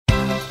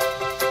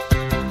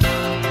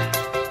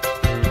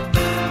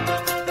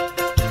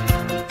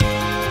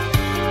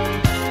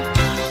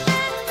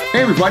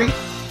Hey, everybody.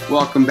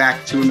 Welcome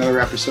back to another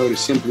episode of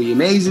Simply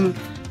Amazing.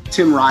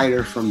 Tim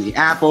Ryder from the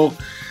Apple.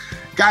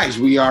 Guys,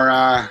 we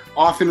are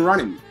off and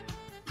running.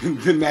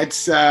 The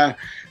Mets,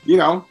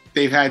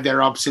 they've had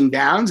their ups and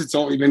downs. It's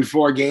only been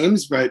 4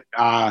 games, but,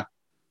 the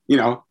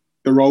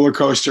roller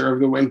coaster of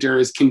the winter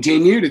has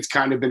continued. It's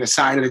kind of been a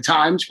sign of the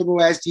times for the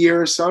last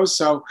year or so.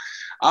 So,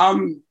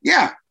 I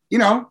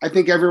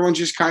think everyone's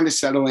just kind of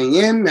settling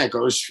in. That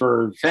goes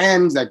for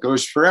fans. That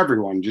goes for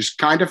everyone. Just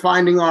kind of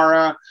finding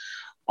our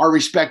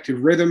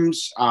respective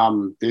rhythms.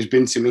 There's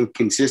been some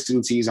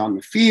inconsistencies on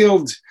the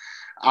field.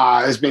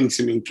 There's been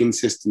some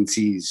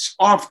inconsistencies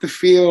off the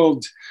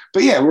field.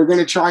 But yeah, we're going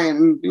to try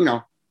and,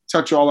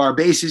 touch all our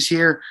bases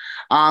here.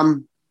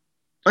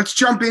 Let's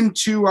jump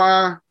into,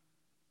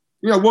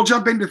 we'll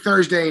jump into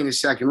Thursday in a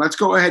second. Let's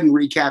go ahead and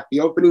recap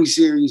the opening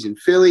series in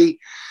Philly.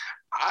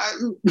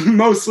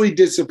 Mostly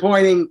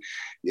disappointing.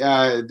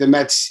 The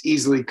Mets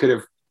easily could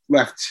have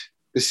left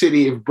the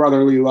city of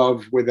brotherly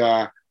love with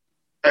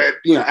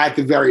at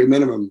the very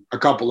minimum, a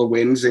couple of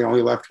wins. They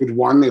only left with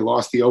 1. They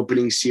lost the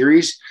opening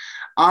series.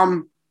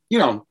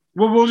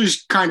 We'll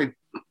just kind of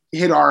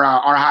hit our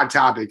hot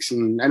topics,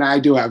 and I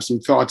do have some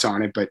thoughts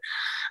on it. But,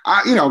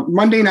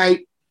 Monday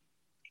night,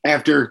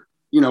 after,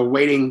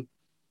 waiting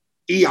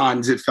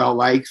eons, it felt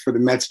like, for the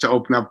Mets to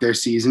open up their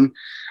season,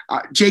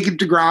 Jacob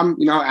deGrom,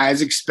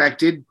 as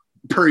expected,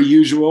 per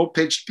usual,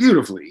 pitched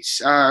beautifully,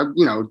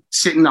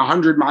 sitting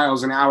 100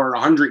 miles an hour,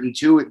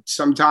 102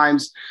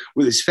 sometimes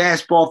with his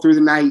fastball through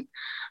the night.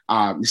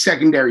 The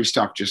secondary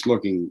stuff just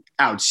looking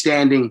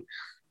outstanding.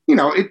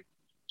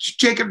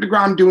 Jacob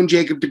deGrom doing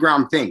Jacob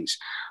deGrom things.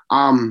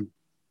 I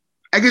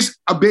guess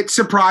a bit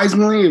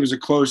surprisingly, it was a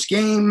close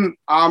game.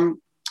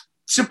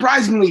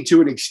 Surprisingly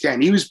to an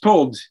extent, he was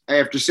pulled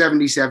after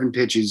 77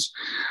 pitches.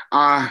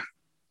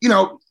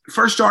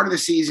 First start of the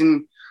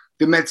season,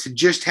 the Mets had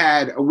just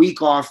had a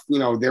week off.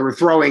 They were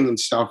throwing and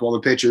stuff, all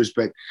the pitchers,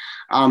 but,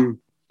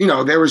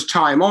 there was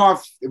time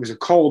off. It was a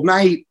cold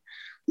night.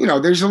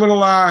 There's a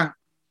little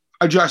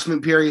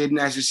adjustment period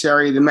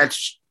necessary. The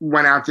Mets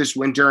went out this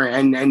winter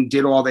and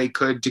did all they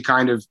could to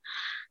kind of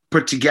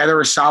put together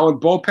a solid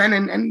bullpen,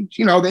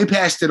 and they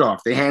passed it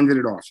off. They handed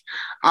it off.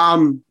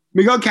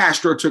 Miguel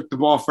Castro took the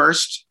ball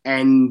first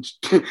and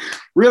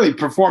really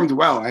performed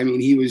well. I mean,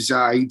 he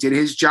did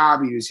his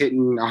job. He was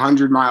hitting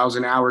 100 miles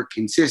an hour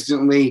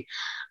consistently.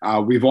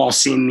 We've all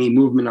seen the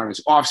movement on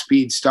his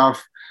off-speed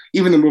stuff,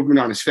 even the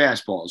movement on his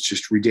fastball. It's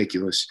just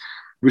ridiculous.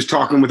 I was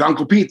talking with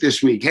Uncle Pete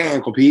this week. Hey,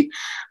 Uncle Pete.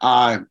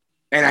 And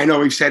I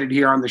know we've said it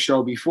here on the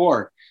show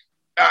before.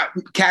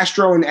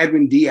 Castro and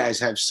Edwin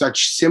Diaz have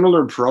such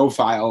similar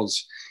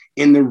profiles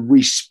in the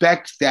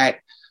respect that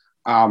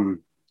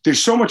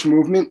there's so much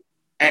movement.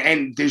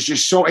 And there's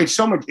just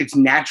it's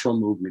natural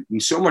movement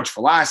and so much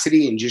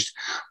velocity, and just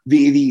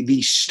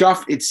the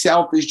stuff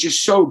itself is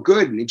just so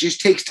good. And it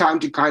just takes time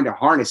to kind of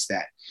harness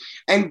that.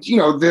 And,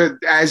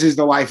 as is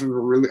the life of a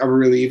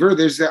reliever,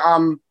 there's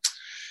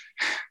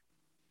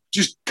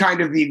just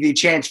kind of the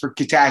chance for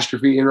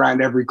catastrophe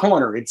around every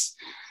corner. It's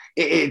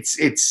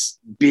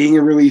being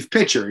a relief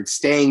pitcher. It's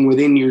staying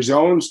within your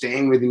zone,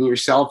 staying within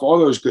yourself, all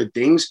those good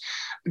things.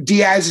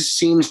 Diaz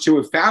seems to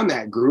have found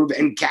that groove,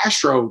 and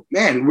Castro,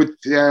 man,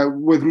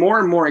 with more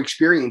and more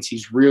experience,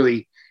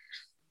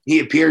 he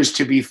appears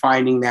to be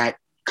finding that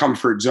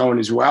comfort zone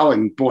as well.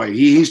 And boy,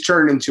 he's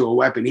turned into a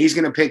weapon. He's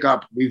going to pick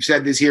up, we've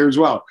said this here as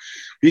well,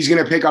 he's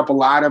going to pick up a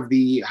lot of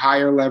the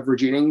higher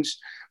leverage innings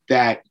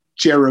that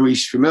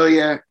Jeurys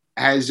Familia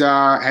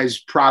has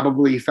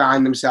probably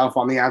found himself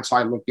on the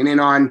outside looking in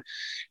on.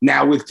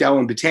 Now with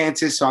Dellin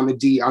Betances on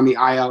the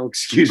IL,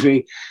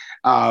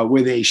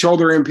 with a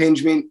shoulder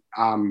impingement,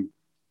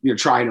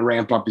 trying to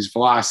ramp up his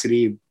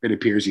velocity. It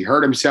appears he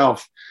hurt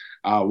himself.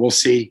 We'll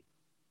see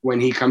when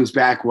he comes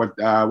back what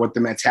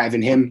the Mets have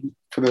in him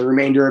for the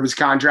remainder of his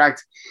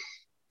contract.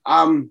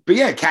 But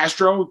yeah,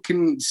 Castro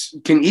can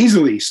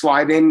easily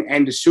slide in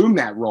and assume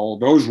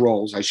those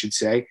roles, I should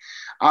say.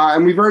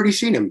 And we've already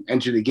seen him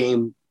enter the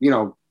game,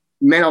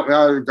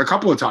 a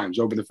couple of times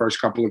over the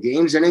first couple of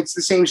games, and it's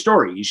the same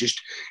story. He's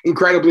just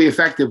incredibly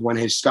effective when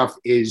his stuff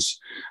is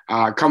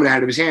coming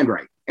out of his hand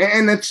right.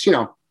 And that's,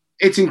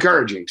 it's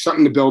encouraging,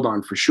 something to build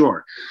on for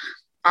sure.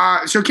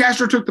 So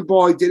Castro took the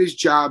ball. He did his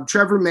job.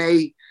 Trevor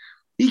May,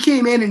 he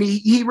came in and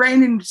he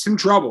ran into some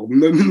trouble.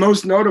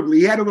 Most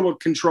notably, he had a little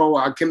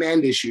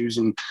command issues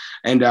and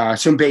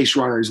some base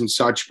runners and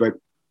such. But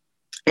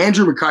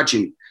Andrew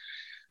McCutchen,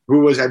 who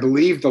was, I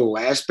believe, the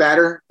last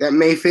batter that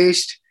May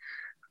faced,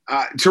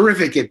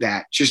 terrific at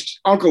that.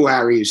 Just Uncle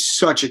Larry is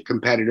such a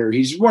competitor.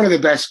 He's one of the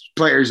best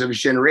players of his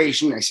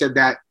generation. I said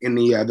that in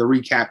the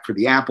recap for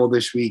the Apple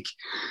this week.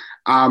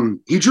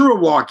 He drew a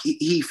walk.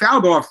 He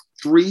fouled off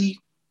 3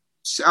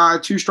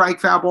 2-strike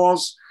foul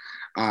balls.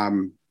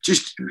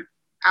 Just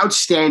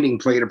outstanding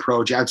plate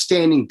approach,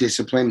 outstanding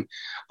discipline.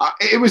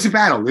 It was a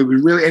battle. It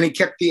was really, and it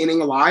kept the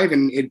inning alive,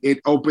 and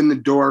it opened the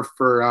door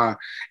for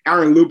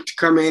Aaron Loup to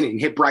come in and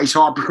hit Bryce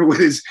Harper with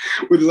his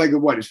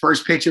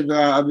first pitch of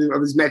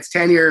his Mets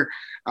tenure.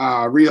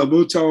 Real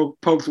Muto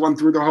poked one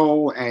through the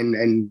hole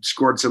and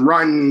scored some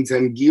runs,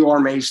 and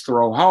Guillorme's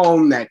throw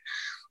home that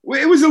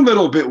it was a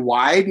little bit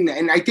wide.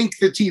 And I think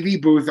the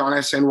TV booth on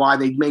SNY,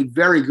 they made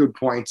very good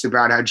points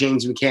about how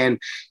James McCann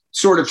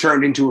sort of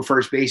turned into a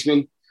first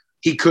baseman.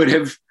 He could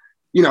have,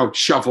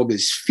 shuffled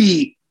his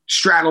feet,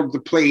 straddled the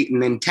plate,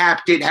 and then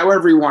tapped it,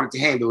 however he wanted to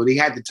handle it. He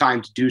had the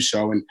time to do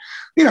so. And,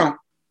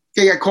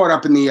 they got caught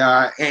up in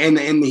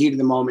the heat of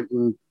the moment,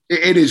 and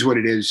it is what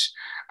it is.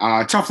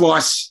 Tough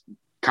loss.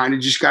 Kind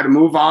of just got to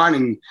move on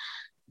and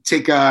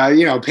take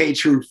a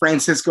page from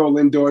Francisco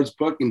Lindor's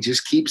book and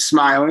just keep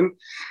smiling.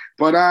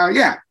 But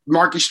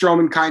Marcus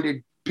Stroman kind of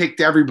picked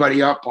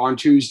everybody up on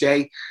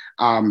Tuesday.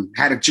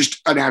 Had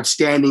just an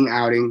outstanding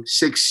outing.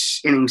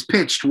 6 innings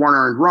pitched, 1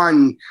 earned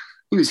run.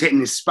 He was hitting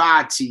his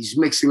spots. He's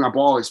mixing up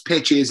all his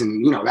pitches.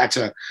 And, that's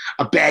a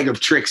bag of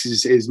tricks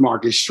is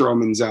Marcus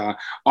Stroman's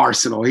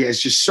arsenal. He has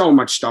just so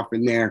much stuff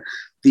in there.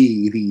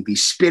 The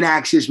spin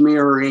axis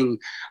mirroring,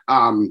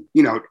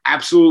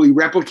 absolutely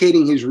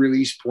replicating his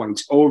release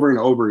points over and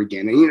over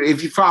again. And,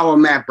 if you follow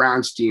Matt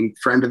Brownstein,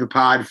 friend of the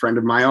pod, friend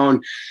of my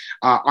own,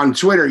 on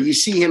Twitter, you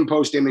see him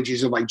post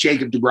images of like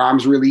Jacob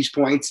deGrom's release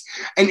points,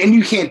 and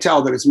you can't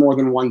tell that it's more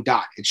than one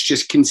dot. It's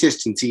just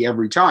consistency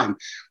every time.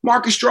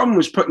 Marcus Stroman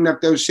was putting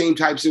up those same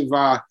types of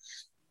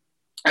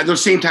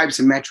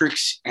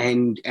metrics,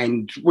 and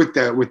with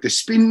the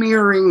spin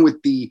mirroring,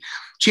 with the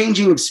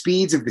changing of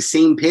speeds of the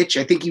same pitch.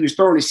 I think he was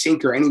throwing his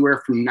sinker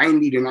anywhere from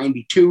 90 to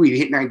 92. He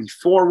hit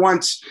 94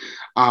 once.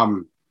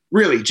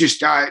 Really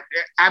just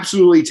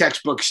absolutely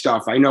textbook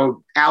stuff. I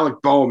know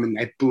Alec Bohm,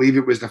 I believe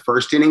it was the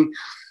first inning,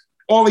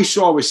 all he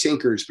saw was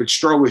sinkers, but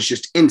Stroh was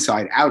just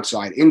inside,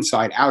 outside,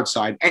 inside,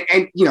 outside.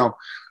 And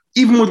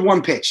even with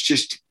one pitch,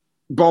 just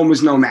Bohm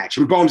was no match.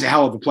 And Bohm's a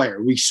hell of a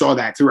player. We saw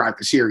that throughout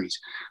the series.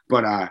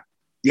 But,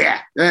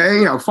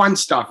 fun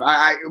stuff.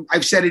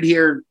 I've said it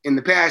here in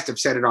the past. I've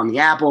said it on the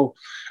Apple.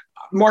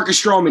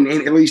 Marcus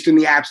Stroman, at least in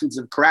the absence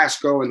of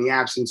Carrasco and the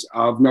absence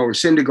of Noah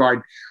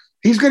Syndergaard,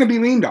 he's going to be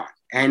leaned on.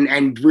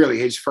 And really,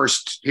 his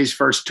first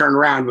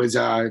turnaround was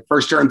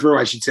first turn through,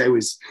 I should say,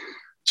 was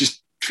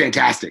just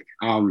fantastic.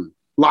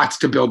 Lots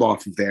to build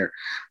off of there.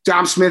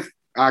 Dom Smith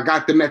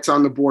got the Mets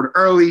on the board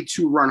early,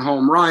 2-run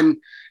home run.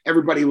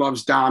 Everybody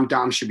loves Dom.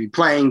 Dom should be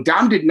playing.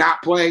 Dom did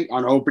not play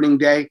on opening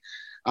day.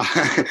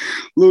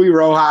 Louis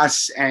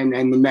Rojas and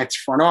the Mets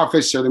front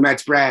office, or the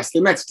Mets brass,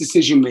 the Mets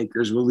decision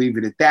makers, we'll leave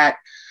it at that.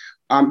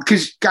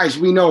 Because, guys,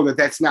 we know that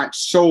that's not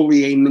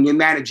solely a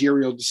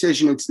managerial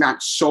decision. It's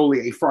not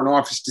solely a front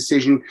office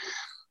decision.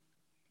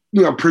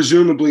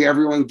 Presumably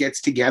everyone gets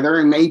together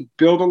and they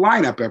build a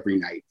lineup every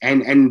night.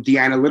 And the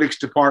analytics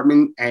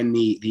department and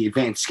the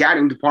advanced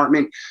scouting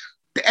department,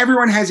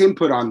 everyone has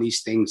input on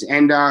these things.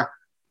 And I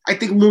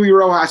think Louis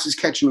Rojas is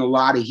catching a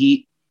lot of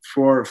heat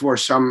for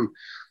some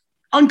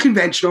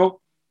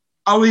unconventional,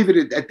 I'll leave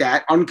it at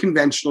that,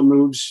 unconventional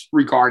moves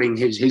regarding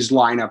his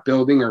lineup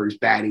building or his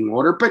batting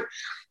order. But,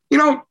 you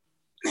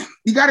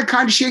got to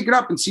kind of shake it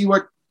up and see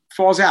what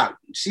falls out,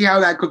 see how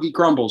that cookie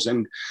crumbles.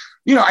 And,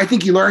 I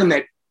think you learned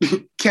that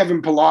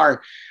Kevin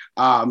Pillar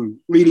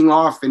leading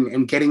off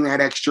and getting that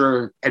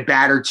extra at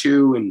bat or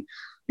two. And,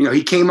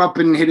 he came up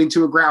and hit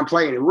into a ground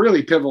play in a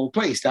really pivotal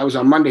place. That was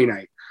on Monday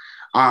night.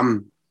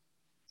 Dom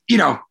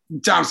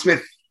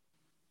Smith,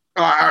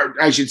 or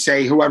I should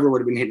say, whoever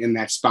would have been hitting in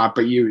that spot,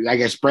 but I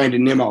guess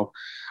Brandon Nimmo,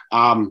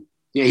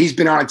 he's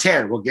been on a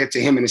tear. We'll get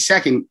to him in a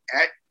second.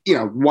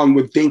 One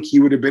would think he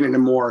would have been in a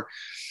more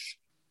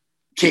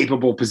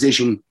capable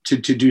position to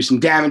do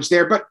some damage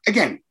there. But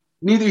again,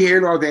 neither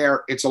here nor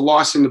there. It's a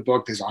loss in the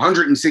book. There's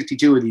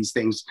 162 of these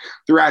things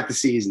throughout the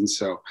season.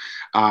 So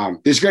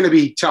there's going to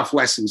be tough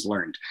lessons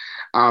learned.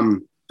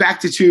 Back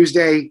to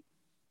Tuesday,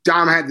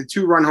 Dom had the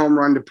 2-run home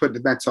run to put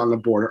the Mets on the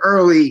board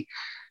early.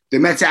 The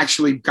Mets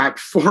actually got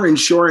 4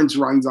 insurance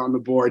runs on the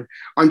board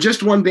on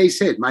just one base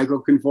hit,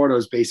 Michael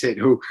Conforto's base hit,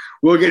 who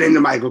we'll get into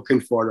Michael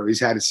Conforto. He's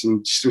had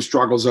some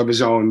struggles of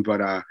his own,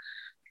 but I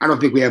don't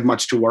think we have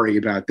much to worry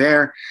about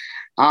there.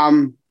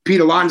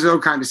 Pete Alonso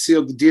kind of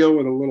sealed the deal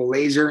with a little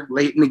laser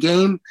late in the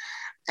game.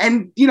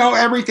 And,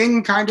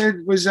 everything kind of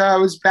was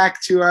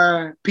back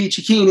to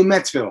Peachy Keen in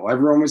Metsville.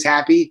 Everyone was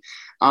happy.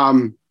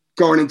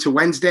 Going into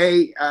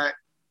Wednesday,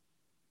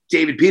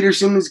 David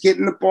Peterson was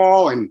getting the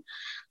ball, and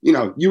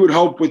you would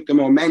hope with the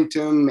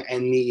momentum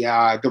and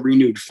the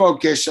renewed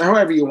focus, or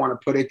however you want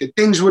to put it, that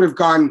things would have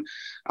gone,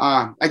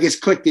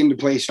 clicked into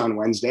place on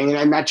Wednesday.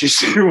 And that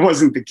just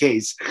wasn't the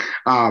case.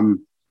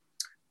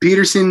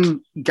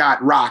 Peterson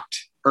got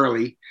rocked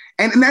early.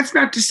 And that's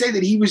not to say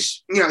that he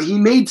was, he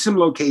made some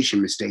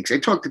location mistakes. I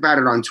talked about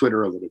it on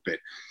Twitter a little bit.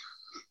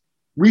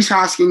 Rhys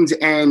Hoskins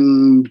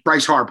and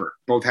Bryce Harper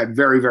both had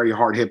very, very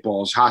hard hit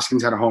balls.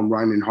 Hoskins had a home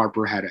run and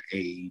Harper had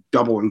a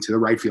double into the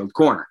right field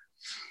corner.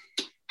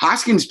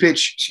 Hoskins'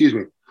 pitch,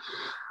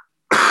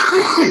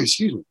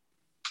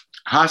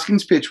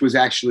 Hoskins' pitch was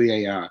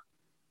actually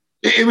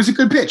it was a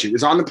good pitch. It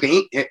was on the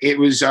paint. It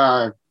was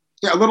a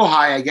little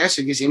high, I guess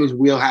in his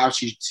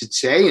wheelhouse, you should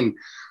say. And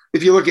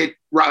if you look at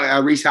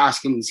Rhys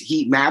Hoskins'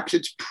 heat maps,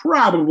 it's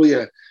probably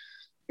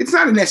it's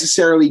not a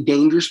necessarily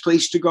dangerous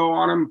place to go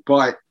on him,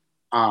 but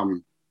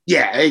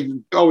yeah, I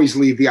always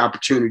leave the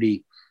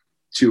opportunity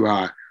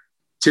to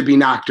be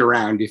knocked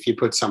around if you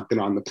put something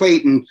on the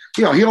plate. And,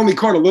 he only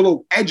caught a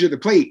little edge of the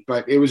plate,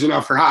 but it was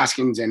enough for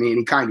Hoskins, and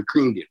he kind of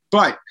creamed it.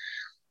 But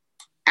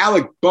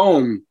Alec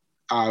Bohm,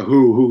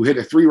 who hit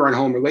a 3-run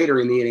homer later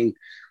in the inning,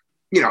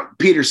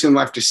 Peterson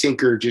left a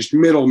sinker just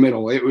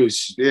middle. It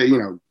was,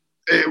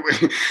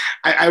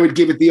 I would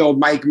give it the old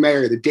Mike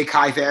Mayer, the dick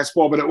high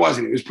fastball, but it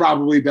wasn't. It was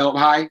probably belt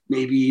high,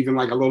 maybe even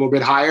like a little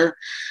bit higher.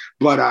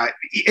 But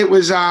it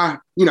was,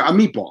 a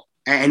meatball,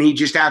 and he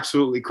just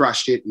absolutely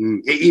crushed it.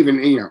 And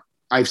even,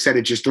 I've said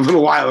it just a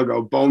little while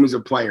ago, Bohm is a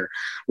player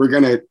we're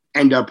going to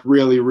end up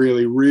really,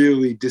 really,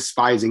 really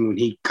despising when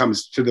he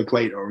comes to the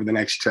plate over the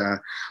next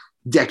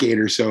decade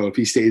or so if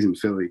he stays in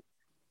Philly.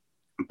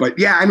 But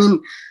yeah, I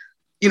mean,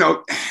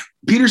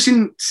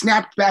 Peterson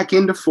snapped back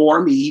into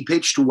form. He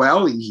pitched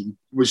well. He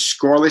was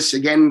scoreless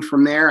again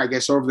from there, I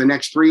guess, over the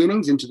next 3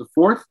 innings through the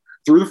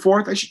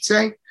fourth, I should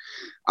say.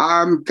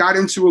 Got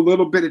into a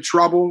little bit of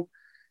trouble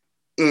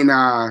in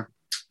the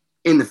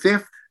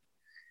 5th.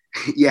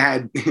 You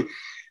had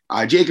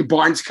Jacob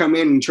Barnes come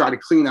in and try to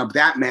clean up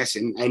that mess,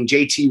 and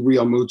JT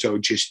Realmuto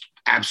just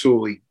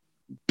absolutely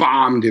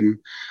bombed him.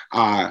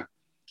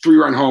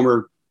 3-run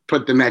homer,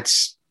 put the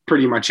Mets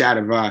pretty much out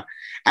of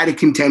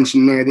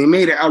contention there. They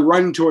made a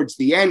run towards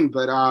the end,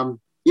 but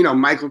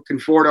Michael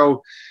Conforto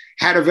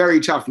had a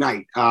very tough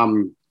night.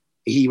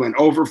 He went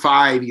over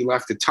 5. He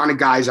left a ton of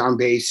guys on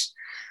base.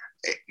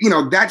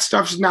 That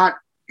stuff's not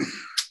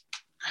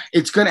 –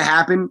 it's going to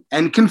happen.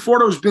 And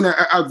Conforto's been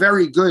a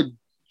very good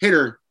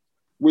hitter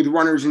with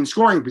runners in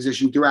scoring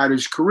position throughout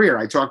his career.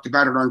 I talked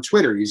about it on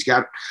Twitter. He's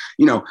got,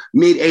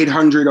 mid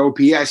 800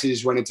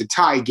 OPSs when it's a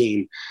tie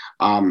game.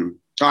 I'm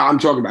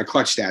talking about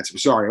clutch stats. I'm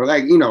sorry.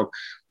 Like,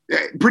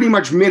 pretty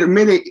much mid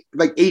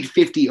like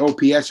 850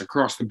 OPS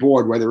across the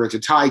board, whether it's a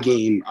tie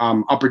game,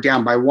 up or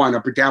down by 1,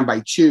 up or down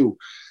by 2.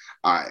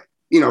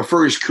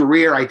 For his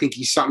career, I think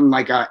he's something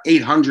like a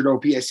 800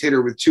 OPS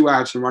hitter with 2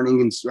 outs and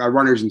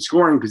runners in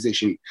scoring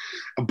position,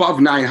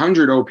 above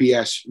 900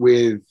 OPS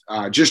with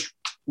just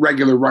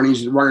regular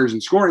runners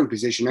in scoring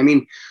position. I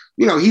mean,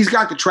 he's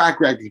got the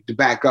track record to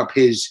back up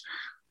his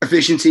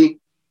efficiency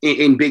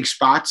in big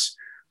spots.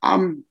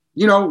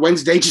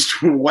 Wednesday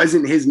just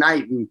wasn't his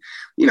night. And,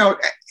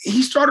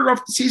 he started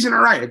off the season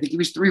all right. I think he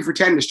was 3 for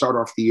 10 to start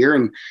off the year.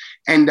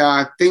 And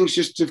things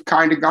just have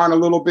kind of gone a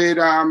little bit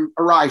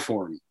awry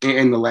for him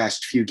in the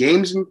last few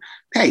games. And,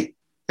 hey,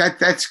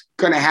 that's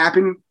going to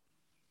happen.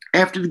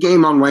 After the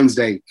game on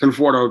Wednesday,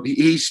 Conforto,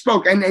 he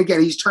spoke. And,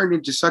 again, he's turned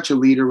into such a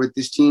leader with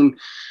this team.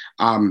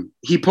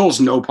 He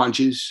pulls no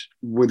punches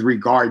with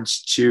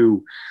regards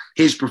to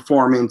his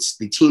performance,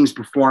 the team's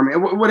performance,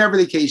 whatever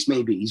the case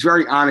may be. He's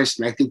very honest,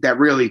 and I think that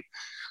really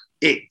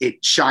it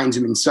shines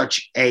him in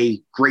such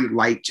a great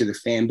light to the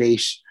fan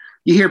base.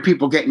 You hear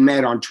people getting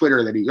mad on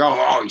Twitter that he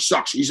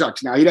sucks. He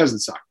sucks. Now, he doesn't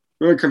suck.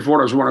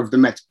 Conforto is one of the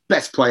Mets'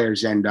 best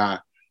players, and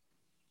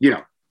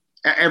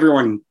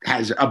everyone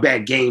has a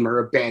bad game or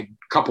a bad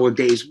couple of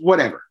days,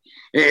 whatever.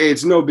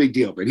 It's no big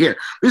deal. But here,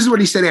 this is what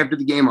he said after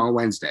the game on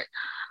Wednesday.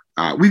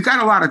 We've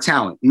got a lot of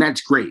talent, and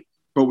that's great,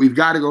 but we've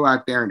got to go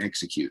out there and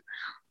execute.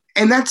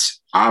 And that's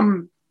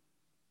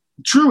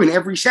true in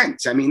every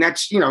sense. I mean,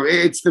 that's,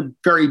 it's the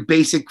very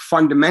basic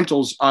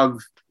fundamentals of,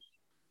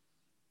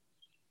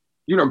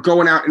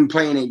 going out and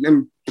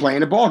playing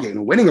a ball game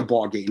and winning a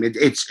ball game.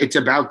 It's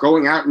about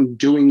going out and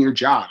doing your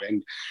job.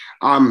 And,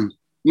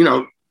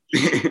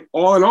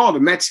 all in all, the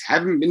Mets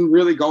haven't been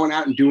really going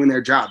out and doing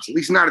their jobs, at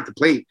least not at the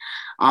plate.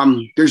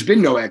 There's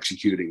been no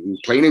executing,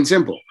 plain and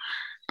simple.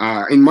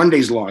 In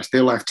Monday's loss,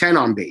 they left 10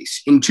 on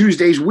base. In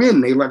Tuesday's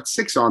win, they left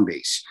 6 on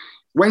base.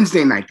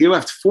 Wednesday night, they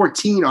left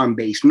 14 on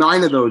base.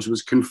 9 of those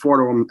was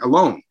Conforto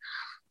alone.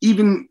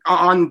 Even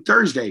on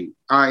Thursday,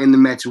 in the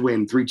Mets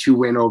win, 3-2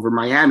 win over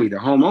Miami, the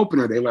home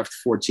opener, they left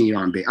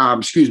 11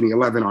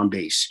 on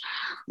base.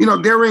 They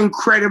were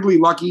incredibly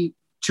lucky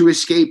to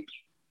escape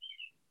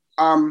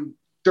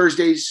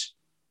Thursday's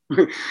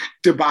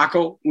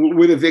debacle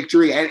with a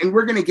victory. And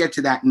we're going to get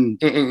to that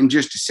in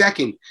just a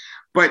second.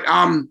 But,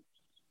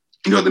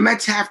 the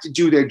Mets have to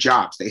do their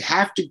jobs. They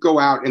have to go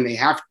out and they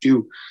have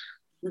to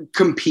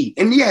compete.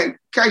 And yeah,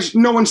 guys,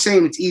 no one's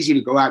saying it's easy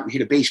to go out and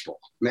hit a baseball.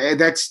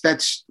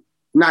 That's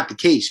not the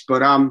case.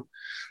 But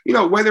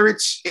whether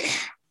it's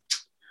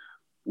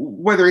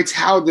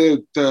how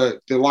the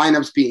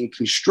lineup's being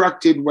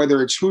constructed,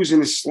 whether it's who's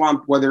in a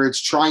slump, whether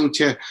it's trying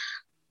to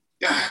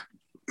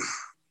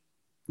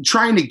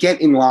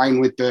get in line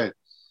with the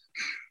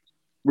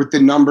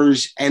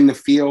numbers and the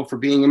feel for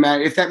being a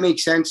man, if that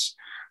makes sense.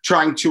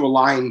 Trying to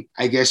align,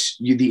 I guess,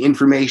 the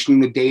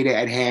information, the data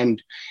at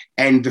hand,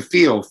 and the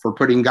feel for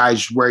putting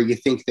guys where you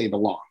think they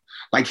belong.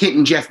 Like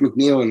hitting Jeff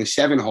McNeil in the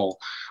 7-hole.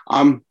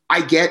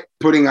 I get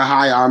putting a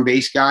high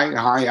on-base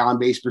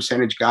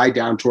percentage guy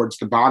down towards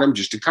the bottom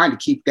just to kind of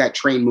keep that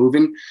train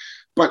moving.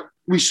 But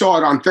we saw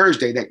it on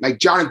Thursday that, like,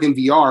 Jonathan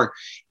Villar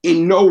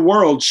in no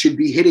world should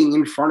be hitting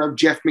in front of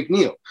Jeff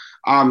McNeil.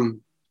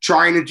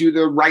 Trying to do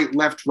the right,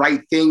 left,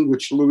 right thing,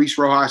 which Luis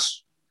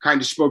Rojas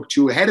kind of spoke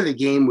to ahead of the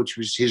game, which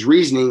was his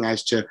reasoning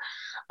as to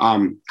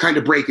kind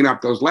of breaking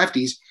up those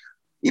lefties,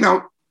 you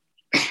know,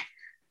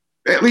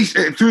 at least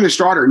through the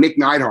starter, Nick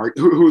Neidhart,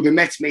 who the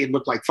Mets made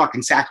look like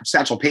fucking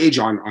Satchel Paige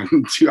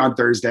on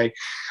Thursday.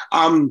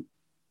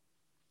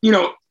 You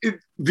know,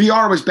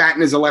 VR was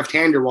batting as a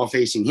left-hander while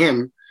facing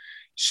him.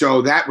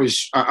 So that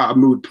was a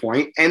moot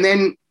point. And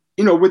then,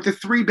 you know, with the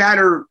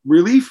 3-batter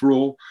relief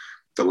rule,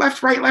 the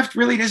left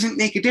really doesn't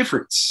make a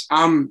difference.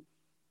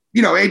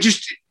 You know,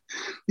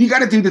 you got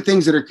to do the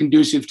things that are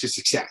conducive to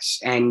success.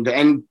 And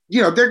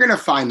you know, they're going to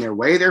find their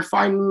way. They're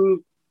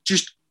finding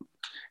just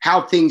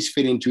how things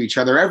fit into each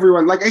other.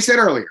 Everyone, like I said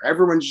earlier,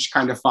 everyone's just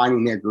kind of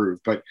finding their groove.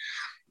 But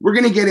we're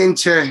going to get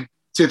into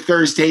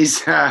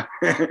Thursday's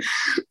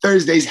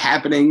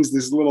happenings,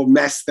 this little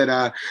mess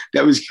that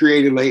was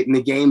created late in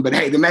the game. But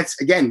hey, the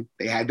Mets, again,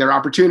 they had their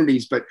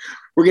opportunities, but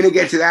we're going to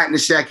get to that in a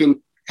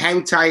second.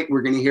 Hang tight.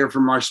 We're going to hear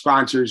from our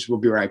sponsors. We'll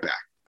be right back.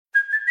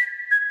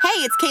 Hey,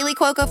 it's Kaylee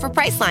Cuoco for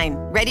Priceline.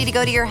 Ready to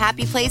go to your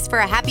happy place for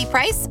a happy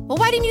price? Well,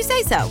 why didn't you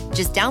say so?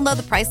 Just download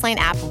the Priceline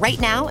app right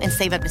now and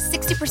save up to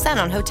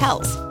 60% on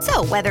hotels.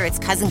 So whether it's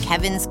Cousin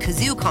Kevin's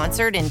Kazoo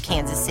Concert in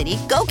Kansas City,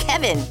 go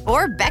Kevin,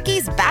 or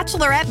Becky's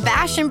Bachelorette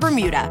Bash in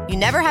Bermuda, you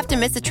never have to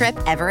miss a trip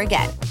ever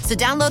again. So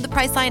download the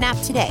Priceline app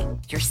today.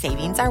 Your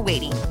savings are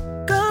waiting.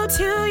 Go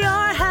to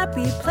your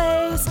happy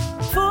place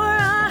for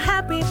a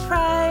happy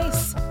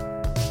price.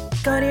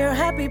 Go to your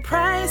happy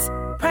price,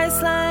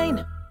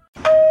 Priceline.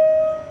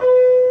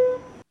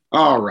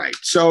 All right.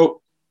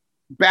 So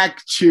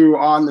back to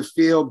on the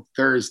field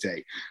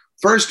Thursday.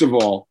 First of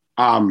all,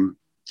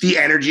 the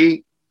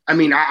energy. I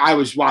mean, I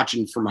was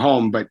watching from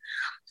home, but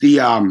the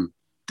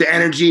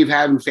energy of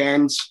having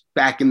fans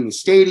back in the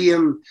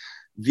stadium,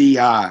 the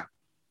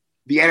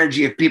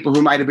energy of people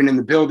who might have been in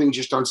the building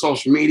just on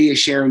social media,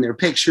 sharing their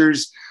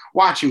pictures,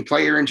 watching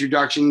player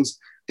introductions,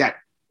 that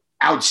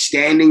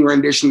outstanding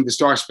rendition of the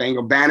Star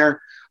Spangled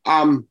Banner.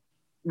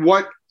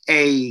 What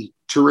a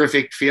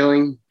terrific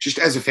feeling just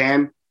as a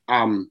fan.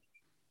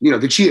 You know,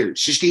 the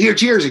cheers, just to hear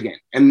cheers again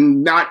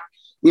and not,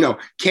 you know,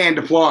 canned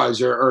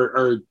applause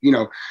or you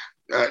know,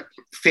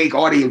 fake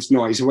audience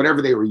noise or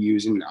whatever they were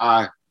using.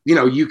 You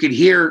know, you could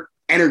hear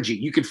energy.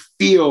 You could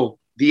feel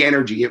the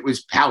energy. It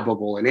was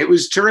palpable and it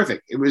was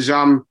terrific. It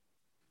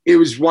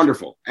was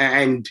wonderful.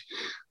 And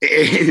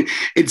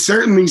it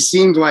certainly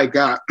seemed like,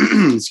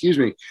 excuse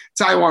me,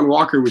 Taijuan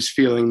Walker was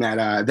feeling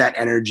that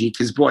energy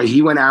because, boy,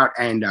 he went out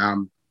and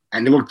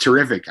it looked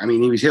terrific. I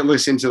mean, he was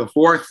hitless into the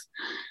fourth.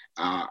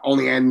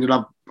 Only ended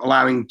up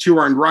allowing 2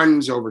 earned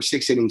runs over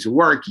 6 innings of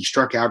work. He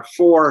struck out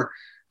 4,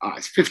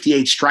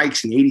 58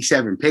 strikes and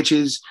 87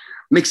 pitches,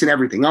 mixing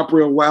everything up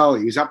real well.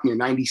 He was up near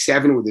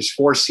 97 with his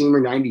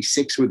 4-seamer,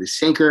 96 with his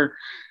sinker.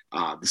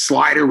 The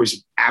slider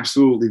was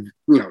absolutely,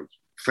 you know,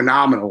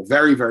 phenomenal.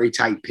 Very, very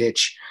tight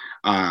pitch.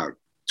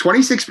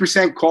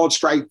 26% called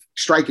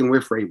strike and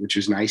whiff rate, which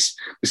is nice.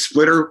 The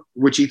splitter,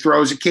 which he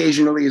throws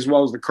occasionally, as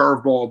well as the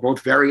curveball,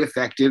 both very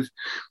effective.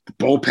 The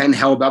bullpen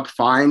held up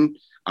fine.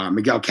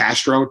 Miguel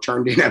Castro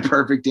turned in a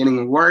perfect inning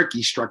of work.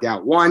 He struck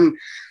out 1.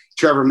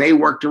 Trevor May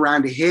worked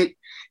around a hit.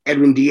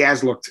 Edwin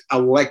Diaz looked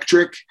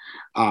electric,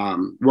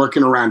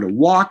 working around a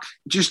walk.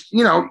 Just,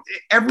 you know,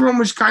 everyone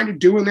was kind of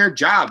doing their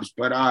jobs.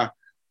 But,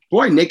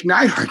 boy, Nick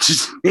Neidhart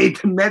just made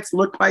the Mets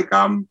look like,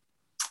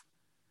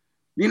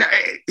 you know,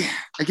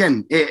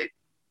 again,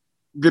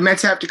 the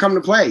Mets have to come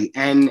to play.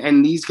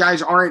 And these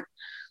guys aren't,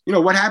 you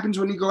know, what happens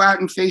when you go out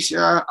and face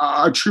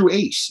a true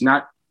ace,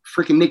 not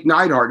freaking Nick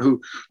Neidhart,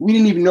 who we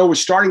didn't even know was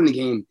starting the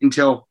game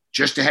until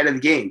just ahead of the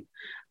game.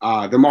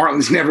 The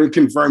Marlins never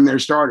confirmed their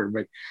starter,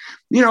 but,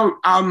 you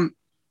know,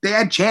 they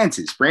had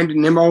chances.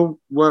 Brandon Nimmo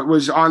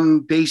was on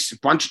base a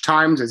bunch of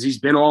times, as he's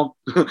been all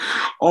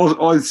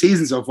the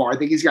season so far. I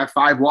think he's got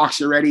 5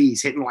 walks already.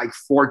 He's hitting like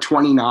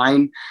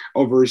 429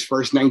 over his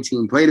first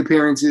 19 plate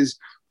appearances.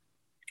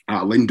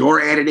 Lindor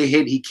added a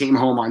hit. He came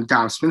home on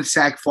Dom Smith's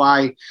sac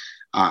fly.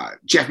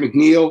 Jeff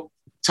McNeil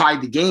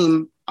tied the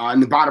game in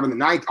the bottom of the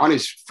 9th on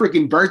his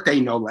freaking birthday,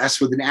 no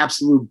less, with an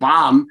absolute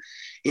bomb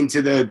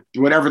into the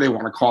whatever they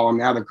want to call them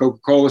now, the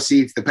Coca-Cola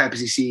seats, the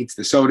Pepsi seats,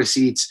 the soda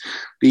seats,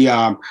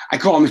 I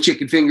call them the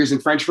chicken fingers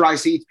and French fry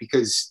seats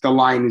because the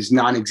line is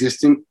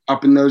non-existent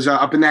up in those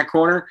up in that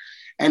corner.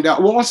 And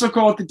we'll also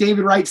call it the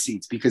David Wright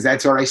seats because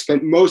that's where I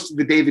spent most of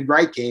the David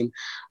Wright game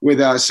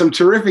with some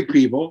terrific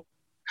people.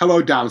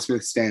 Hello, Dom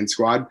Smith Stand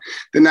Squad.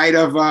 The night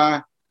of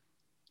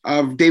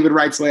David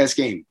Wright's last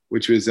game,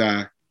 which was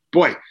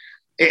boy.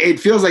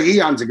 It feels like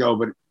eons ago,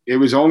 but it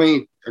was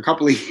only a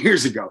couple of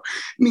years ago.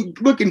 I mean,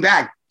 looking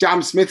back,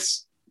 Dom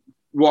Smith's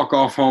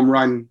walk-off home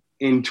run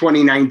in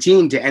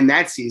 2019 to end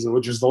that season,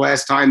 which was the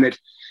last time that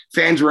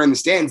fans were in the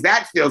stands,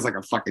 that feels like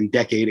a fucking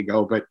decade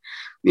ago. But,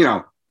 you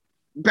know,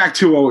 back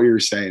to what we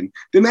were saying.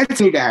 The Mets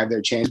need to have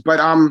their chance. But,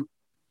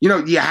 you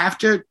know, you have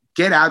to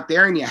get out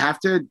there and you have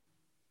to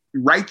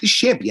right the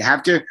ship. You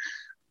have to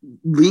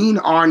lean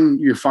on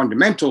your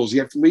fundamentals.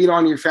 You have to lean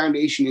on your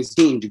foundation as a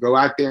team to go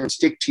out there and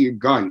stick to your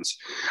guns.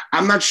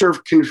 I'm not sure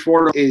if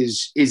Conforto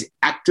is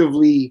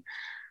actively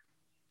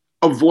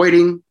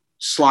avoiding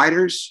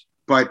sliders,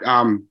 But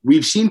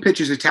we've seen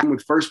pitchers attack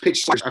with first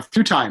pitch a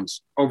few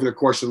times over the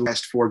course of the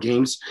last 4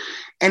 games,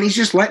 and he's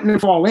just letting them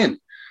fall in.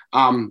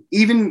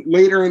 Even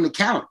later in the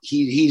count,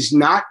 he's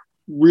not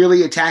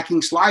really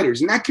attacking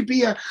sliders, and that could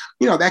be a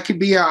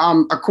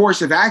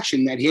course of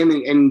action that him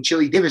and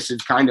Chili Davis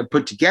have kind of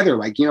put together.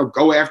 Like,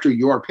 go after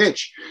your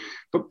pitch.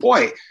 But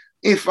boy,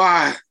 if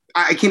I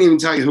can't even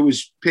tell you who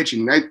was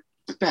pitching.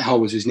 What the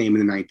hell was his name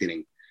in the 9th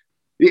inning?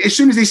 As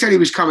soon as they said he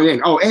was coming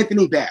in,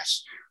 Anthony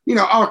Bass.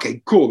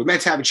 Okay, cool. The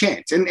Mets have a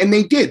chance. And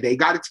they did. They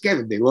got it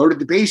together. They loaded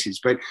the bases.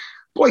 But,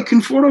 boy,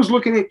 Conforto's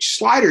looking at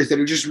sliders that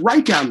are just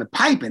right down the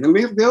pipe. And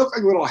they look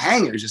like little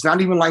hangers. It's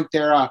not even like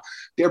they're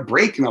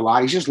breaking a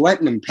lot. He's just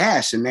letting them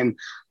pass. And then,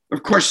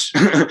 of course,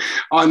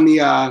 on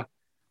the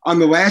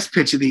last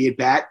pitch of the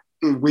at-bat,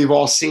 we've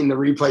all seen the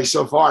replay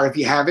so far. If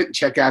you haven't,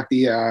 check out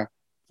the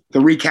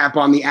recap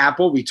on the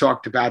Apple. We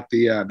talked about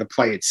the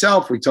play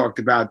itself. We talked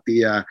about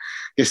the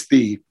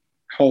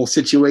whole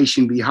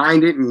situation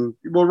behind it, and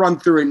we'll run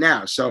through it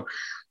now. So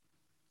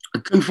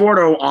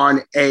Conforto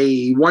on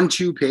a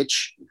 1-2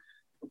 pitch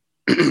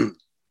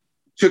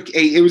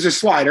it was a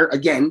slider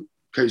again,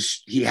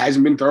 because he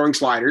hasn't been throwing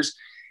sliders.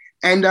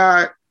 And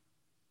I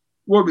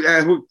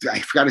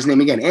forgot his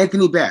name again,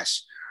 Anthony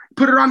Bass,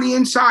 put it on the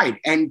inside,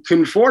 and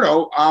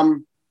Conforto,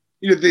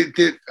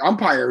 the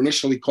umpire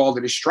initially called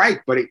it a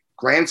strike, but it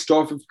glanced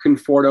off of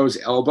Conforto's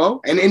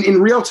elbow. And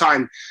in real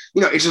time,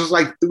 it's just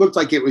like, it looked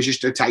like it was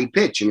just a tight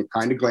pitch, and it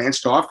kind of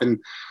glanced off. And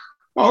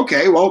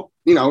okay, well,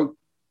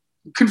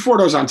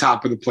 Conforto's on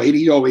top of the plate.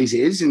 He always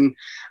is. And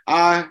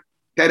that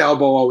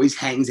elbow always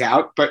hangs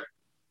out. But,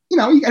 he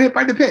got hit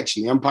by the pitch,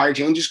 and the umpire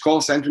changes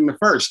call, sent him to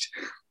first.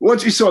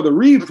 Once we saw the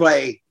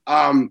replay,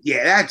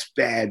 that's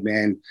bad,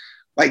 man.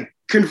 Like,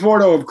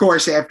 Conforto, of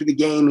course, after the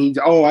game,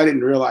 I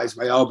didn't realize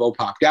my elbow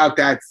popped out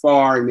that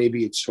far, and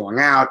maybe it swung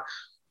out.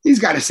 He's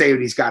got to say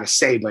what he's got to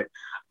say. But,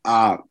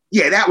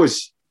 that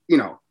was,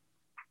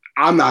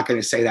 I'm not going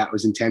to say that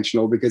was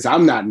intentional, because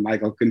I'm not in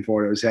Michael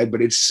Conforto's head,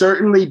 but it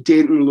certainly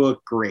didn't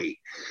look great.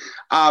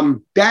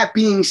 That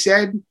being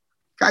said,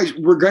 guys,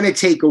 we're going to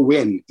take a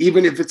win,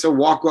 even if it's a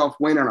walk-off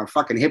win on a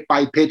fucking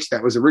hit-by pitch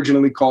that was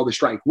originally called a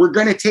strike. We're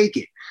going to take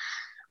it.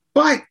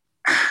 But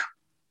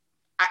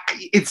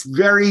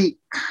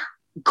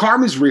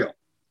karma's real.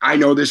 I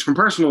know this from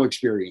personal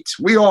experience.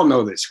 We all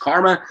know this.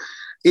 Karma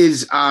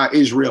is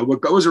real.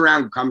 What goes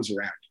around comes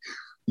around.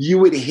 You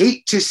would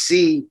hate to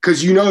see,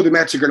 because the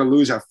Mets are going to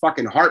lose a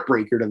fucking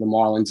heartbreaker to the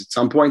Marlins at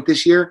some point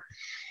this year.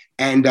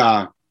 And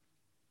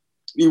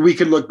we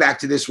could look back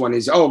to this one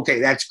as,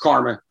 okay, that's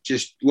karma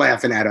just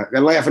laughing at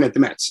the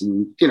Mets.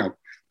 And,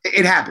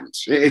 it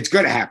happens. It's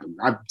going to happen.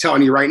 I'm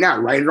telling you right now,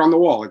 write it on the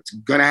wall. It's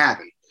going to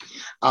happen.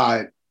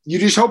 You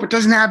just hope it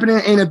doesn't happen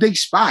in a big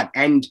spot.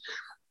 And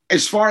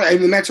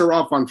the Mets are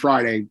off on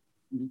Friday,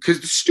 because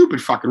the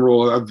stupid fucking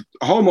rule of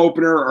home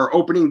opener or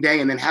opening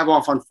day and then have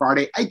off on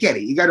Friday. I get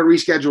it. You got to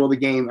reschedule the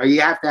game, or you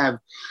have to have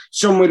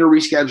some way to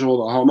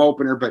reschedule the home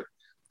opener, but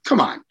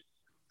come on.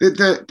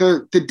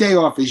 The day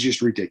off is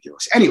just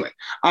ridiculous. Anyway,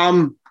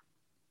 on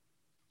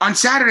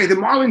Saturday, the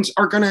Marlins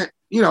are going to,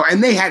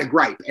 and they had a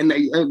gripe, and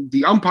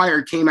the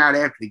umpire came out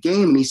after the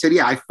game and he said,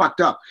 I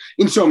fucked up,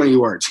 in so many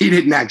words. He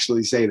didn't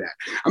actually say that.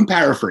 I'm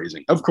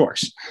paraphrasing, of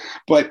course.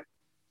 But,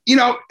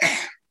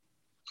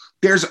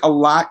 there's a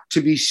lot to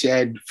be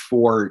said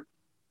for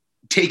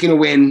taking a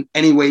win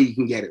any way you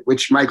can get it,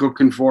 which Michael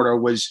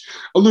Conforto was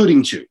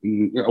alluding to.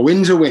 A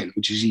win's a win,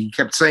 which is, he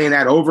kept saying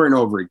that over and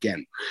over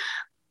again.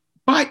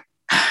 But,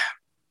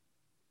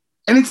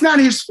 and it's not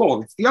his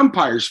fault. It's the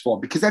umpire's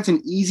fault, because that's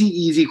an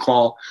easy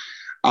call.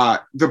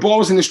 The ball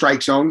was in the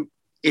strike zone.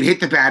 It hit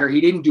the batter. He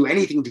didn't do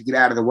anything to get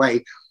out of the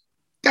way.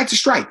 That's a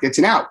strike. That's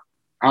an out.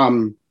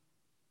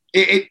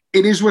 It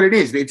is what it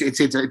is.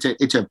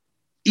 It's a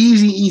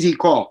easy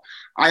call.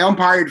 I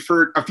umpired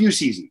for a few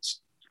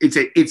seasons.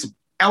 It's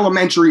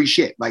elementary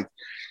shit. Like,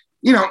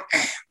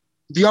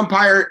 the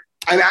umpire,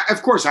 and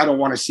of course I don't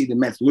want to see the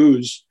Mets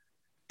lose.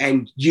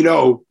 And, we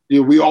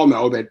all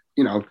know that,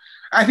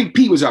 I think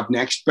Pete was up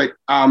next, but,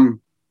 kind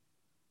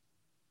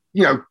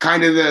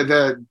of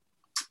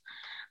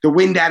the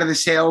wind out of the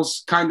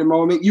sails kind of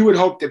moment. You would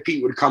hope that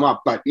Pete would come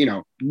up, but,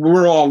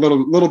 we're all a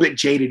little bit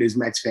jaded as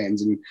Mets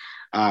fans. And,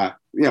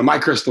 my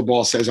crystal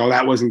ball says,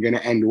 that wasn't going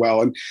to end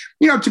well. And,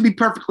 to be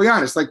perfectly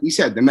honest, like we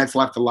said, the Mets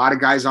left a lot of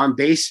guys on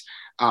base.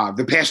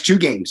 The past 2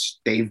 games,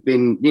 they've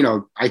been,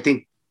 I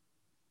think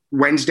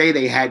Wednesday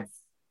they had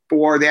the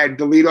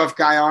leadoff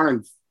guy on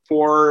and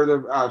for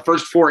the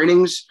first 4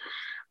 innings.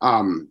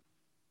 I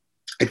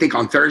think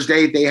on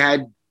Thursday they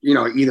had,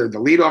 either the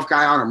leadoff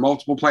guy on or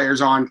multiple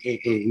players on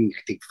in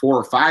I think 4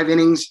 or 5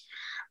 innings.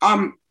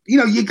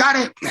 You got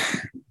to,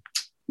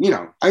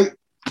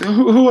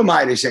 who am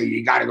I to say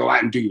you got to go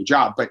out and do your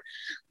job? But,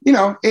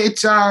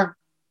 it's, that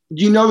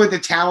the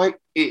talent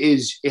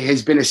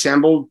has been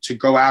assembled to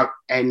go out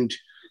and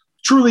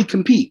truly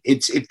compete.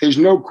 There's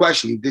no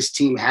question this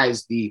team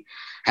has the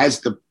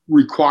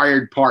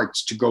required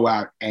parts to go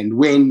out and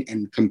win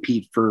and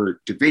compete for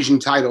division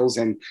titles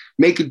and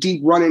make a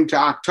deep run into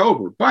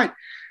October. But,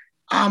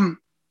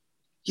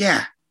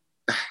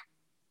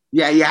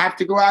 Yeah, you have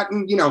to go out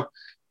and,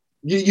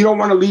 you don't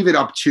want to leave it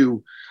up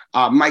to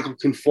Michael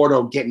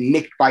Conforto getting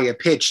nicked by a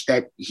pitch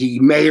that he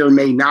may or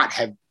may not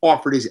have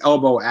offered his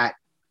elbow at.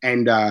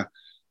 And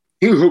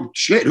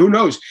who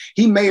knows?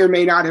 He may or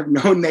may not have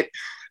known that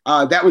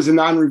that was a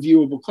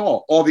non-reviewable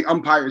call. All the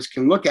umpires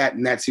can look at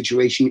in that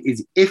situation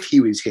is if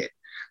he was hit.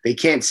 They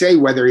can't say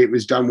whether it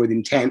was done with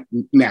intent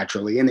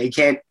naturally, and they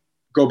can't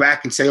go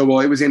back and say, oh,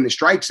 well, it was in the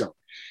strike zone.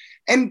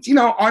 And,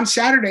 on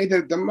Saturday,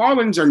 the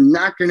Marlins are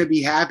not going to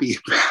be happy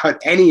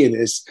about any of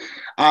this.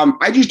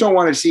 I just don't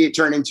want to see it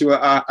turn into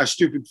a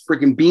stupid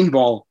freaking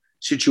beanball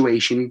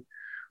situation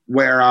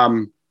where,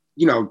 a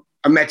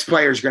Mets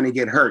player is going to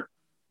get hurt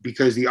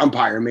because the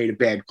umpire made a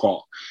bad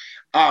call.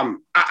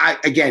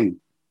 Again,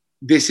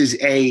 this is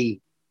a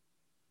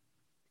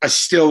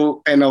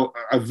still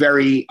a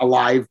very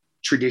alive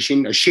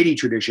tradition, a shitty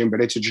tradition,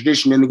 but it's a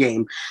tradition in the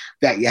game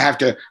that you have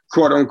to,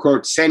 quote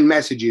unquote, send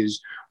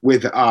messages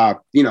with,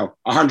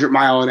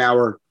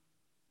 100-mile-an-hour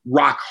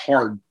rock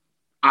hard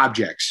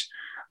objects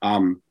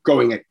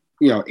going at,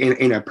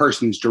 in a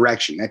person's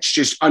direction. That's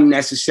just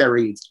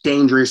unnecessary. It's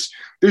dangerous.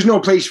 There's no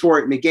place for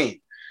it in the game.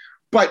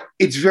 But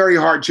it's very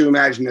hard to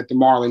imagine that the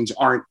Marlins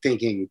aren't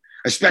thinking,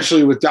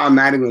 especially with Don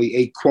Mattingly,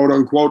 a quote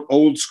unquote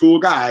old school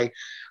guy,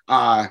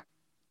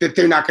 that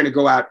they're not going to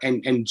go out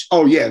and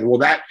oh yeah, well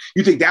that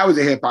you think that was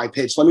a hit by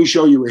pitch. Let me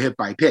show you a hit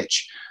by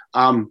pitch.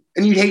 And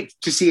you'd hate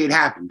to see it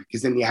happen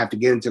because then you have to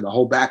get into the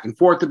whole back and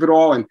forth of it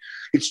all. And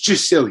it's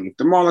just silly. If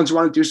the Marlins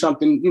want to do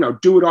something,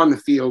 do it on the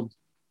field,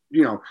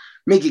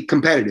 make it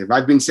competitive.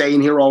 I've been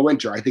saying here all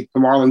winter, I think the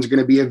Marlins are going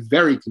to be a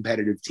very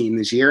competitive team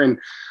this year. And,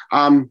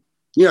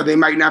 they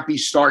might not be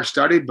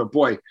star-studded, but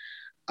boy,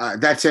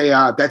 that's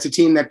a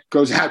team that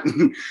goes out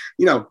and,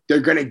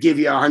 they're going to give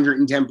you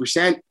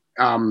 110%. It's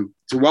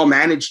a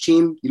well-managed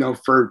team,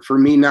 for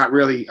me, not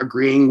really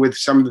agreeing with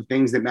some of the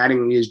things that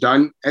Mattingly has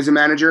done as a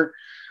manager.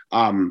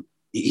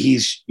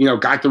 He's,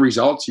 got the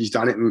results. He's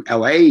done it in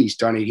LA. He's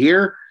done it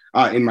here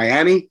in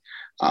Miami.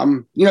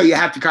 You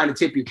have to kind of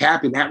tip your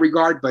cap in that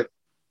regard, but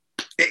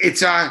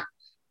it's,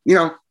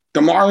 the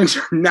Marlins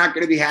are not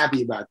going to be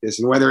happy about this.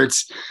 And whether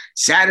it's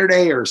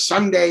Saturday or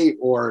Sunday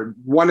or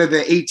one of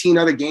the 18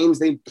 other games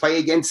they play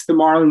against the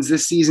Marlins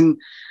this season,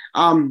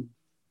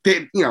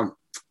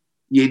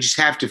 you just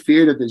have to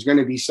fear that there's going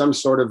to be some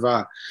sort of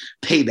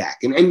payback.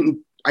 And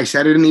I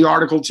said it in the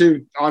article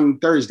too on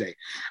Thursday.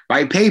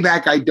 By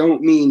payback, I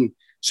don't mean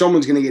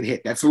someone's going to get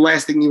hit. That's the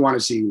last thing you want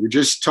to see. We're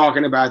just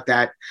talking about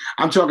that.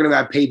 I'm talking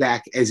about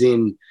payback as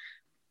in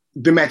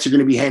the Mets are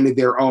going to be handed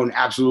their own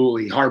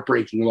absolutely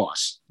heartbreaking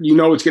loss.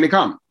 It's going to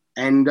come.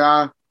 And,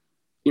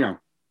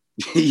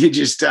 you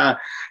just,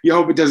 you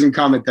hope it doesn't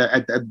come at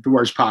the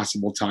worst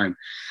possible time.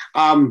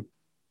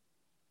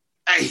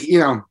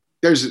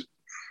 There's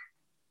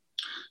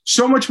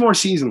so much more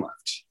season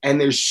left, and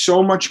there's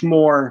so much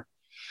more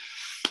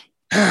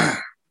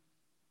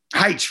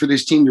heights for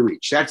this team to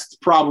reach. That's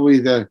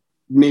probably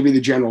maybe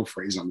the general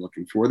phrase I'm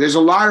looking for. There's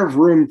a lot of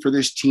room for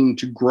this team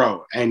to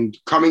grow, and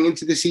coming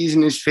into the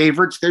season as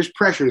favorites, there's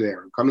pressure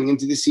there. Coming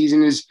into the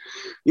season is,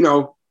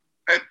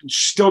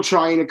 still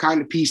trying to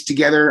kind of piece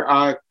together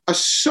a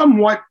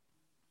somewhat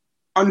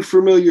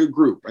unfamiliar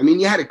group. I mean,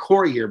 you had a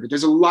core here, but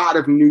there's a lot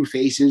of new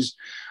faces.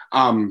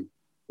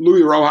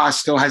 Luis Rojas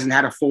still hasn't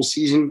had a full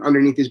season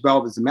underneath his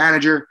belt as the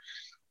manager.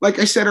 Like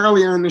I said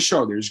earlier in the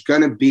show, there's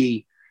going to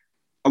be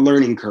a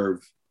learning curve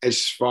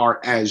as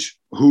far as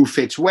who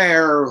fits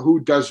where,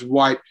 who does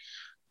what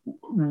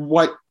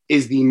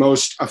is the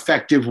most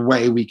effective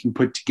way we can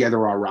put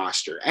together our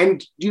roster.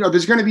 And,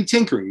 there's going to be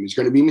tinkering. There's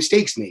going to be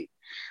mistakes made.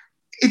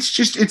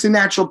 It's a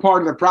natural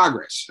part of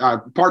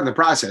the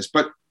process.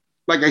 But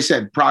like I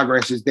said,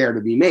 progress is there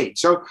to be made.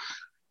 So,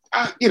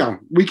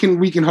 we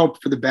can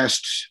hope for the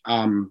best.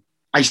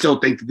 I still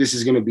think that this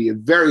is going to be a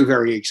very,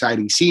 very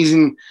exciting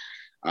season.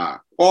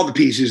 All the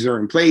pieces are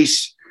in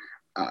place.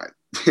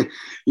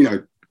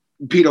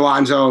 Pete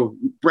Alonso,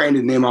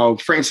 Brandon Nimmo,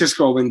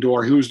 Francisco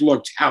Lindor, who's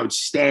looked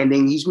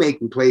outstanding. He's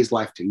making plays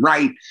left and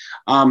right.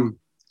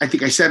 I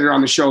think I said it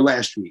on the show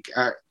last week.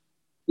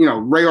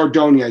 Ray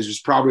Ordonez was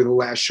probably the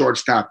last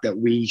shortstop that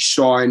we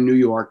saw in New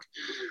York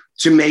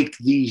to make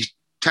these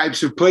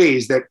types of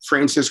plays that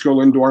Francisco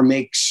Lindor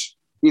makes,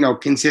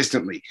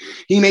 consistently.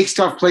 He makes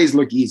tough plays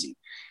look easy.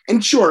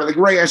 And sure, like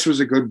Reyes was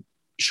a good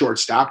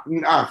shortstop.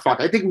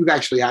 I think we've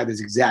actually had this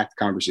exact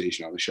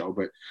conversation on the show,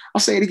 but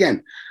I'll say it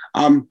again.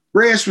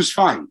 Reyes was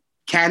fine.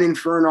 Cannon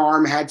for an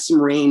arm, had some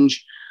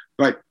range,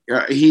 but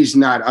he's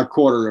not a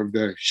quarter of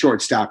the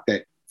shortstop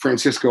that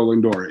Francisco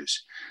Lindor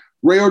is.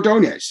 Ray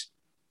Ordonez,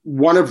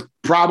 one of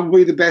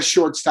probably the best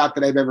shortstop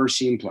that I've ever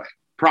seen play,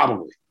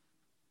 probably.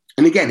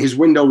 And again, his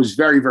window was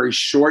very, very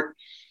short.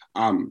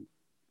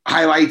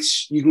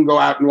 Highlights, you can go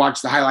out and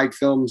watch the highlight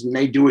films and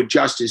they do it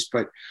justice,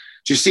 but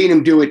just seeing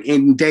him do it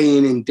in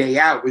and day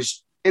out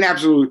was an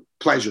absolute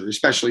pleasure,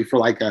 especially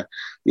for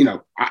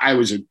I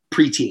was a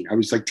preteen. I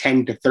was like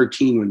 10 to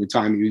 13 during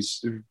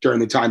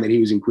the time that he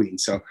was in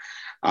Queens. So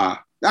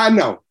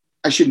no,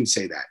 I shouldn't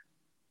say that.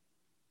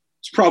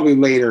 It's probably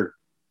later.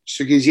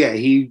 So, because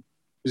he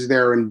was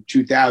there in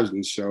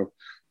 2000. So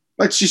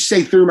let's just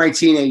say through my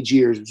teenage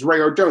years, was Ray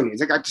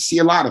Ordonez. I got to see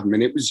a lot of him,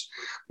 and it was,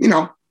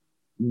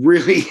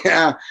 really,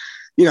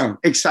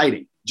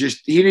 exciting.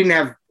 Just he didn't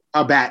have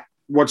a bat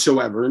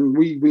whatsoever, and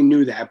we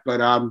knew that.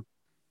 But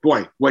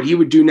boy, what he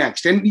would do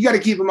next, and you got to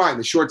keep in mind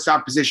the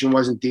shortstop position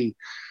wasn't the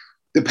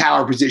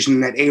power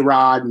position that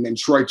A-Rod and then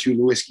Troy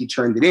Tulowitzki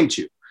turned it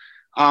into.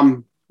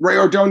 Ray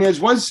Ordonez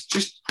was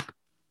just,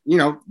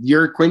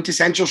 your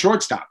quintessential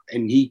shortstop,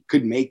 and he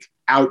could make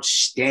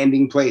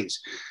outstanding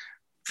plays.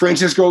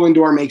 Francisco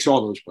Lindor makes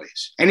all those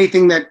plays.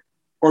 Anything that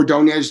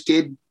Ordonez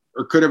did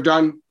or could have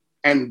done,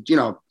 and,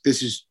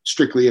 this is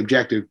strictly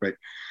objective, but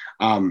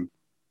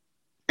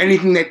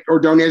anything that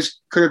Ordonez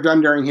could have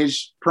done during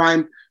his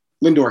prime,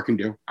 Lindor can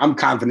do. I'm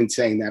confident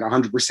saying that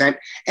 100%.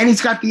 And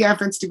he's got the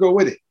offense to go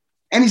with it.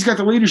 And he's got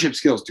the leadership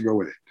skills to go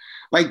with it.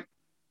 Like,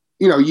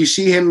 you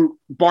see him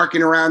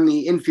barking around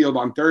the infield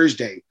on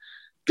Thursday.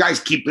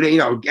 Guys, keep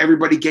it,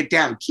 everybody get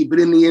down. Keep it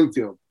in the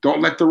infield.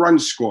 Don't let the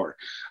runs score.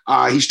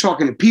 He's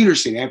talking to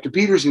Peterson after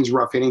Peterson's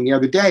rough inning the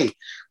other day.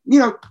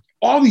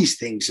 All these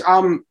things.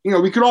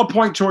 We could all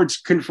point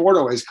towards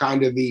Conforto as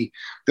kind of the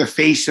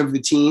face of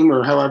the team,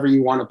 or however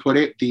you want to put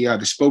it, the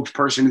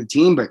spokesperson of the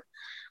team. But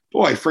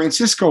boy,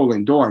 Francisco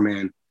Lindor,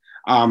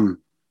 man,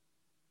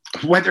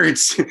 whether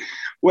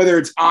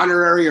it's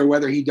honorary or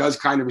whether he does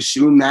kind of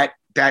assume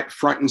that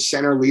front and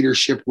center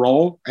leadership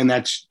role, and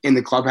that's in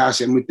the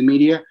clubhouse and with the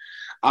media,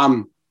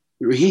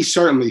 he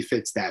certainly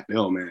fits that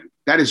bill, man.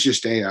 That is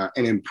just an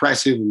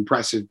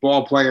impressive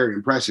ball player, an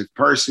impressive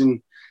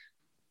person.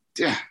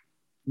 Yeah.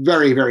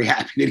 Very, very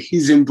happy that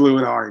he's in blue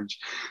and orange.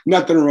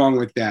 Nothing wrong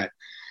with that.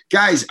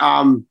 Guys,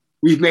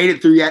 we've made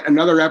it through yet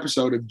another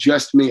episode of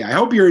Just Me. I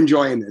hope you're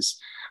enjoying this.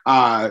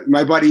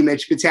 My buddy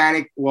Mitch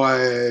Botanic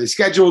was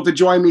scheduled to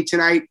join me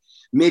tonight.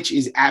 Mitch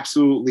is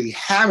absolutely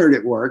hammered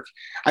at work.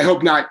 I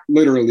hope not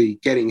literally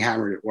getting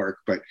hammered at work,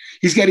 but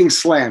he's getting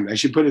slammed. I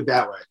should put it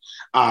that way.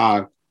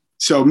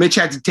 So Mitch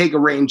had to take a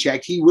rain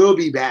check. He will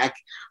be back.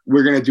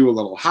 We're going to do a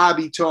little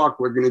hobby talk.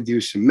 We're going to do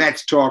some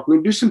Mets talk. We're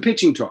going to do some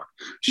pitching talk.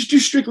 Just do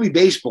strictly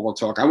baseball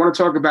talk. I want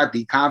to talk about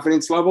the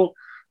confidence level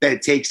that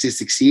it takes to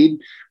succeed.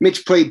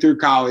 Mitch played through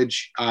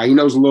college. He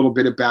knows a little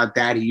bit about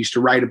that. He used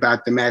to write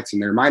about the Mets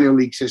and their minor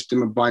league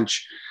system a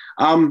bunch.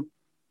 I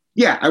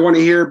want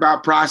to hear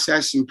about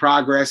process and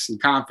progress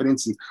and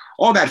confidence and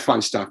all that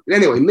fun stuff. But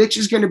anyway, Mitch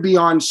is going to be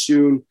on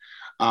soon.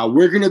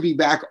 We're going to be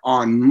back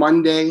on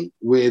Monday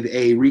with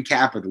a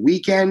recap of the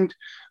weekend.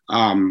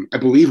 I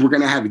believe we're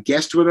going to have a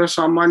guest with us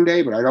on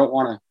Monday, but I don't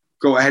want to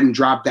go ahead and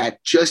drop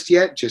that just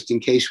yet, just in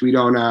case we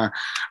don't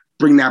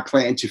bring that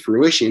plan to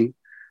fruition.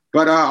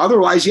 But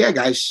otherwise, yeah,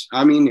 guys,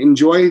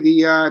 enjoy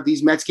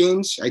these Mets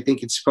games. I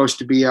think it's supposed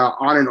to be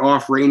on and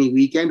off rainy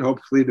weekend.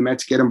 Hopefully the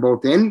Mets get them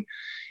both in.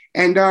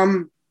 And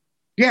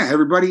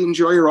everybody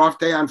enjoy your off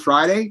day on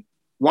Friday.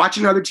 Watch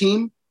another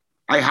team.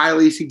 I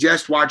highly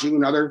suggest watching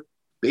another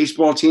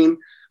baseball team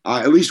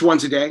at least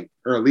once a day,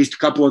 or at least a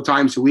couple of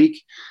times a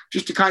week,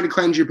 just to kind of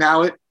cleanse your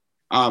palate,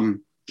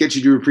 get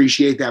you to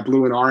appreciate that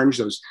blue and orange,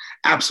 those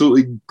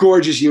absolutely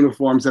gorgeous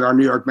uniforms that our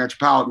New York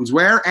Metropolitans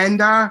wear. And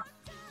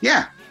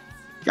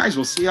guys,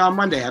 we'll see you on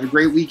Monday. Have a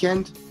great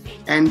weekend,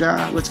 and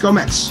let's go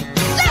Mets.